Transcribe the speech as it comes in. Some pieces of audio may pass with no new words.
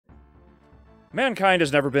Mankind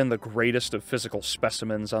has never been the greatest of physical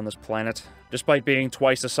specimens on this planet. Despite being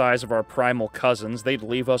twice the size of our primal cousins, they'd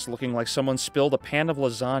leave us looking like someone spilled a pan of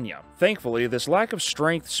lasagna. Thankfully, this lack of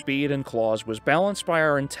strength, speed, and claws was balanced by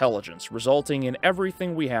our intelligence, resulting in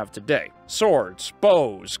everything we have today. Swords,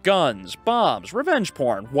 bows, guns, bombs, revenge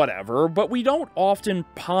porn, whatever, but we don't often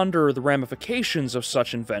ponder the ramifications of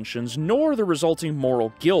such inventions, nor the resulting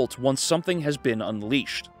moral guilt once something has been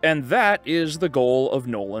unleashed. And that is the goal of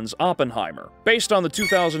Nolan's Oppenheimer. Based on the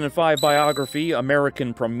 2005 biography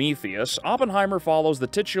American Prometheus, Oppenheimer follows the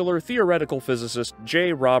titular theoretical physicist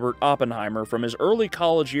J. Robert Oppenheimer from his early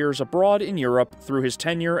college years abroad in Europe through his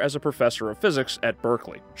tenure as a professor of physics at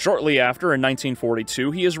Berkeley. Shortly after, in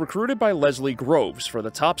 1942, he is recruited by Leslie Groves for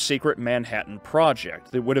the top-secret Manhattan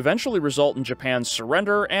Project that would eventually result in Japan's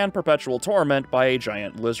surrender and perpetual torment by a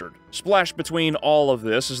giant lizard. Splashed between all of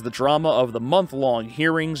this is the drama of the month-long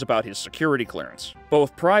hearings about his security clearance.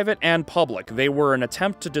 Both private and public, they were an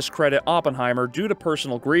attempt to discredit Oppenheimer due to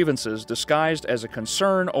personal grievances disguised as a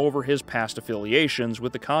concern over his past affiliations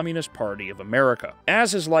with the Communist Party of America.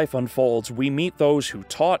 As his life unfolds, we meet those who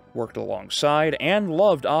taught, worked alongside, and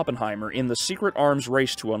loved Oppenheimer in the secret arms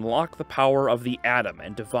race to unlock the power of the atom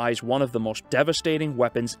and devise one of the most devastating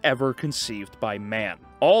weapons ever conceived by man.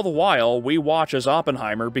 All the while, we watch as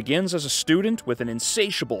Oppenheimer begins as a student with an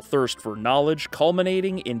insatiable thirst for knowledge,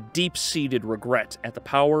 culminating in deep-seated regret at the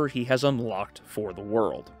power he has unlocked for the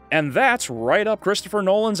world. And that's right up Christopher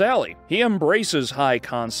Nolan's alley. He embraces high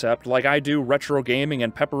concept like I do retro gaming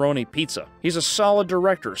and pepperoni pizza. He's a solid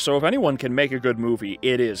director, so if anyone can make a good movie,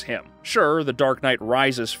 it is him. Sure, The Dark Knight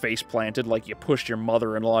Rises face-planted like you pushed your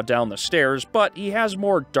mother-in-law down the stairs, but he has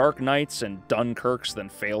more Dark Knights and Dunkirks than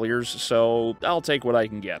failures, so I'll take what I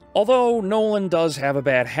can get. Although Nolan does have a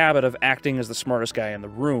bad habit of acting as the smartest guy in the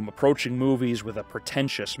room, approaching movies with a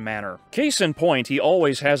pretentious manner. Case in point, he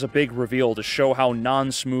always has a big reveal to show how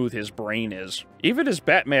non-smooth his brain is. Even his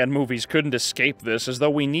Batman movies couldn't escape this, as though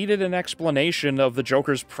we needed an explanation of the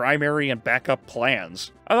Joker's primary and backup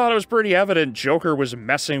plans. I thought it was pretty evident Joker was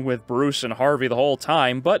messing with Bruce and Harvey the whole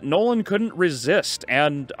time, but Nolan couldn't resist,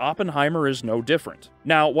 and Oppenheimer is no different.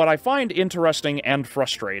 Now, what I find interesting and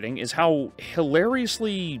frustrating is how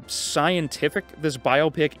hilariously scientific this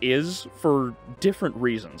biopic is for different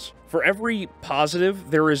reasons. For every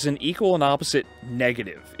positive, there is an equal and opposite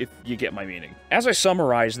negative, if you get my meaning. As I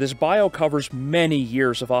summarize, this bio covers many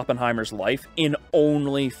years of Oppenheimer's life in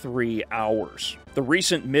only 3 hours. The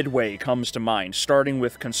recent Midway comes to mind, starting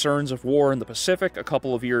with concerns of war in the Pacific a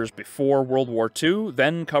couple of years before World War II,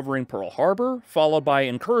 then covering Pearl Harbor, followed by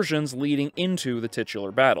incursions leading into the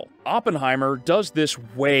titular battle. Oppenheimer does this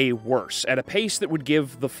way worse, at a pace that would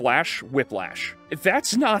give The Flash whiplash.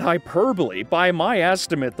 That's not hyperbole. By my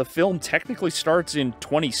estimate, the film technically starts in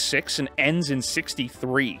 26 and ends in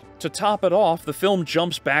 63. To top it off, the film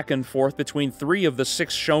jumps back and forth between 3 of the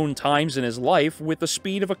 6 shown times in his life with the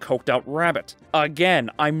speed of a coked-out rabbit.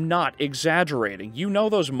 Again, I'm not exaggerating. You know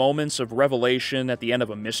those moments of revelation at the end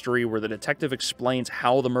of a mystery where the detective explains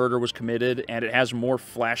how the murder was committed and it has more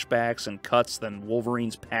flashbacks and cuts than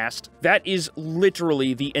Wolverine's past? That is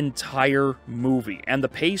literally the entire movie, and the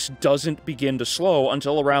pace doesn't begin to slow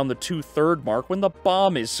until around the 2/3 mark when the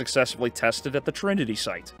bomb is successfully tested at the Trinity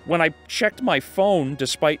site. When I checked my phone,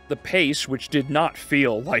 despite the pace, which did not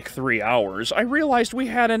feel like 3 hours, I realized we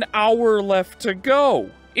had an hour left to go.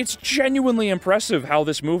 It's genuinely impressive how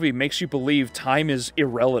this movie makes you believe time is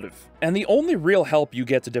irrelative. And the only real help you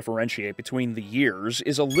get to differentiate between the years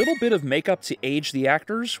is a little bit of makeup to age the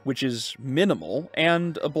actors, which is minimal,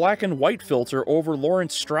 and a black and white filter over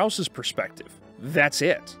Lawrence Strauss's perspective. That's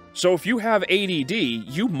it. So if you have ADD,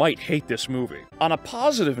 you might hate this movie. On a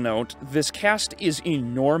positive note, this cast is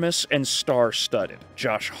enormous and star-studded.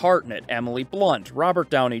 Josh Hartnett, Emily Blunt, Robert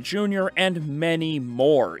Downey Jr., and many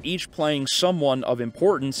more, each playing someone of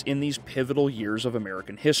importance in these pivotal years of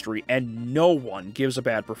American history, and no one gives a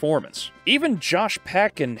bad performance. Even Josh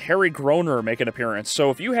Peck and Harry Groener make an appearance, so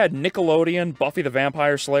if you had Nickelodeon, Buffy the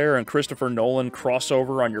Vampire Slayer, and Christopher Nolan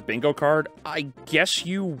crossover on your bingo card, I guess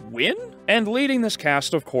you win? And leading this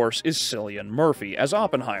cast, of course, is Cillian Murphy as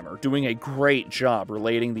Oppenheimer, doing a great job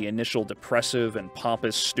relating the initial depressive and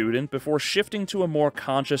pompous student before shifting to a more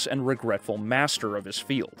conscious and regretful master of his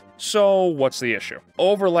field. So, what's the issue?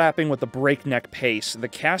 Overlapping with the breakneck pace, the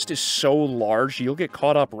cast is so large you'll get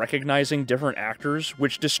caught up recognizing different actors,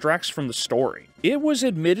 which distracts from the story. It was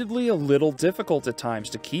admittedly a little difficult at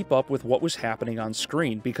times to keep up with what was happening on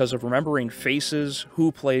screen because of remembering faces,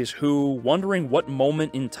 who plays who, wondering what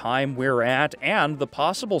moment in time we're at, and the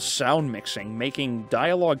possible sound mixing making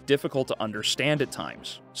dialogue difficult to understand at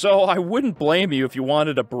times. So I wouldn't blame you if you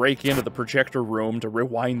wanted to break into the projector room to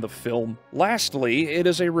rewind the film. Lastly, it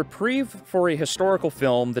is a reprieve for a historical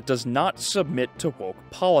film that does not submit to woke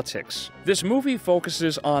politics. This movie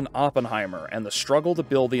focuses on Oppenheimer and the struggle to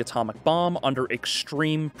build the atomic bomb under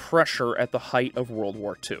extreme pressure at the height of World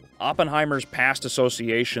War II. Oppenheimer's past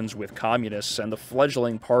associations with communists and the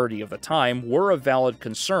fledgling party of the time were a valid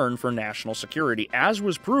concern for national security, as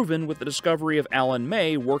was proven with the discovery of Alan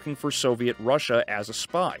May working for Soviet Russia as a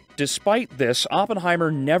spy. Despite this,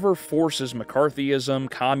 Oppenheimer never forces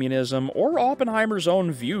McCarthyism, communism, or Oppenheimer's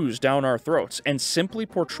own views down our throats, and simply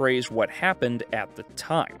portrays what happened at the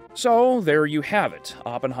time. So, there you have it.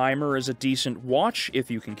 Oppenheimer is a decent watch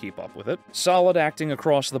if you can keep up with it. Solid acting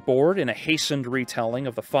across the board in a hastened retelling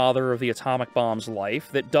of the father of the atomic bomb's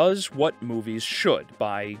life that does what movies should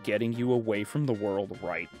by getting you away from the world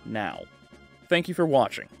right now. Thank you for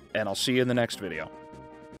watching, and I'll see you in the next video.